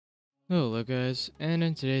Hello guys, and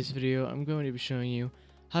in today's video I'm going to be showing you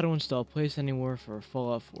how to install Place Anywhere for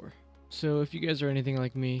Fallout 4. So if you guys are anything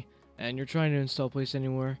like me and you're trying to install Place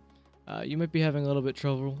Anywhere, you might be having a little bit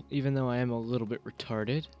trouble even though I am a little bit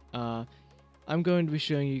retarded. I'm going to be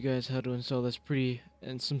showing you guys how to install this pretty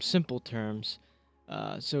in some simple terms,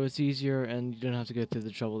 so it's easier and you don't have to go through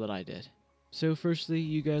the trouble that I did. So firstly,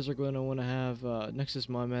 you guys are going to want to have Nexus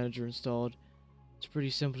Mod Manager installed. It's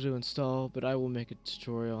pretty simple to install, but I will make a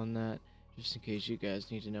tutorial on that just in case you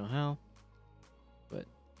guys need to know how. But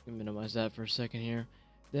I'm gonna minimize that for a second here.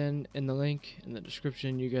 Then in the link in the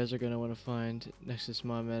description, you guys are going to want to find Nexus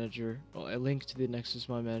Mod Manager, well, a link to the Nexus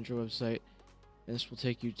Mod Manager website, and this will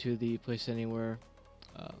take you to the Place Anywhere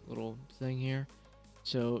little thing here.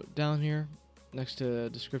 So down here, next to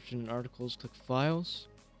description and articles, click Files,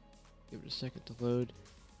 give it a second to load,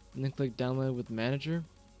 and then click Download with Manager.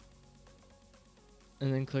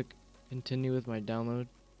 And then click continue with my download.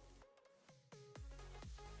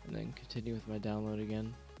 And then continue with my download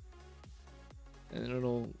again. And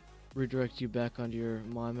it'll redirect you back onto your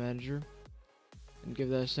mod manager. And give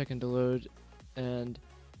that a second to load. And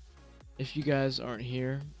if you guys aren't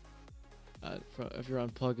here, if you're on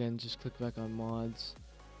plugins, just click back on mods.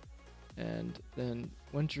 And then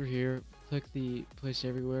once you're here, click the Place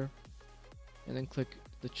Everywhere. And then click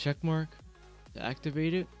the check mark to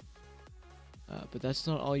activate it. But that's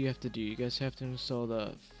not all you have to do. You guys have to install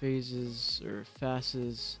the phases or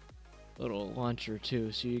phases little launcher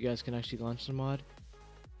too, so you guys can actually launch the mod.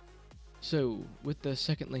 So with the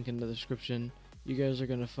second link in the description, you guys are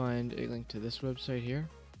going to find a link to this website here.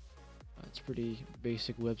 It's a pretty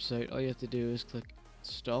basic website. All you have to do is click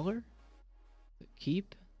installer, click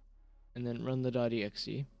keep, and then run the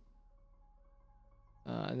 .exe.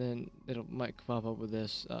 And then it might pop up with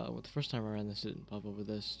this. Well, the first time I ran this, it didn't pop up with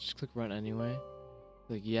this. Just click run anyway.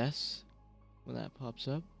 Click yes when that pops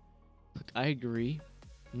up. Click I agree.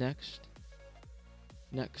 Next.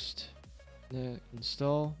 Next.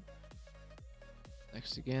 Install.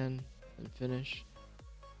 Next again. And finish.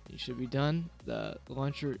 You should be done. The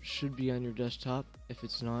launcher should be on your desktop. If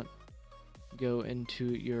it's not, go into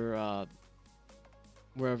your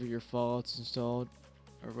wherever your Fallout's installed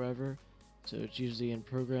or wherever. So it's usually in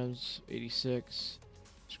Programs, 86,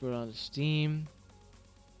 scroll down to Steam,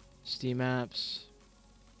 Steam Apps,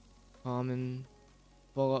 Common,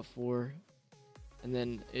 Fallout 4, and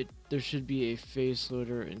then there should be a phase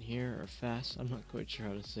loader in here, or fast, I'm not quite sure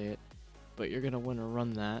how to say it, but you're going to want to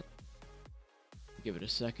run that. Give it a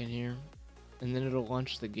second here, and then it'll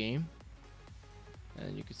launch the game,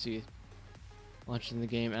 and you can see it launching the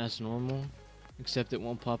game as normal, except it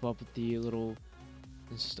won't pop up with the little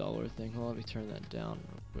installer thing. Hold on, let me turn that down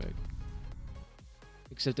real quick.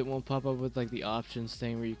 Except it won't pop up with like the options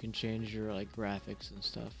thing where you can change your like graphics and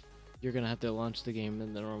stuff. You're gonna have to launch the game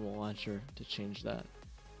in the normal launcher to change that.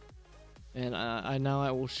 And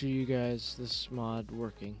I will show you guys this mod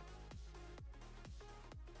working.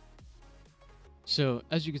 So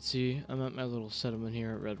as you can see, I'm at my little settlement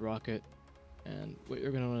here at Red Rocket, and what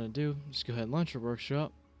you're gonna want to do is go ahead and launch your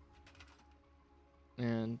workshop,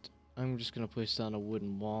 and I'm just going to place down a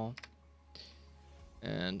wooden wall,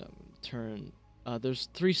 and I'm going to turn, there's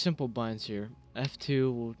 3 simple binds here.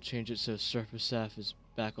 F2 will change it so surface saf is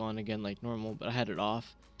back on again like normal, but I had it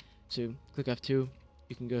off. So click F2,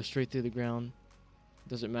 you can go straight through the ground,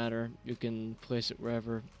 doesn't matter, you can place it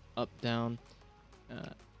wherever, up, down.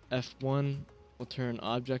 F1 will turn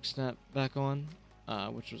object snap back on,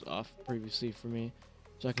 which was off previously for me.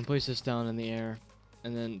 So I can place this down in the air,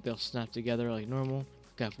 and then they'll snap together like normal.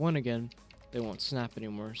 F1 again, they won't snap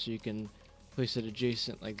anymore, so you can place it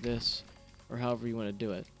adjacent like this, or however you want to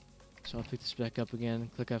do it. So I'll pick this back up again,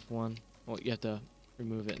 click F1, well, you have to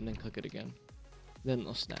remove it and then click it again, then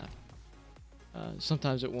it'll snap.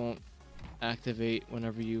 Sometimes it won't activate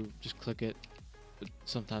whenever you just click it, but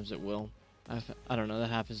sometimes it will. I don't know,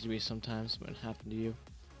 that happens to me sometimes when it happened to you.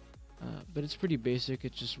 But it's pretty basic.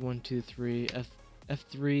 It's just 1, 2, 3.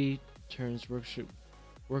 F3 turns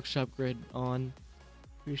workshop grid on.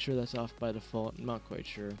 Pretty sure that's off by default. I'm not quite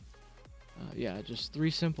sure. Yeah, just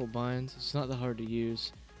 3 simple binds. It's not that hard to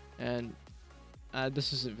use, and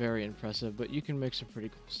this isn't very impressive, but you can make some pretty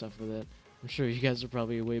cool stuff with it. I'm sure you guys are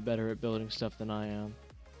probably way better at building stuff than I am.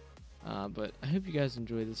 But I hope you guys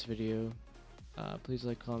enjoyed this video. Please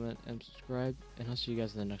like, comment, and subscribe, and I'll see you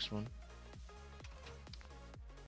guys in the next one.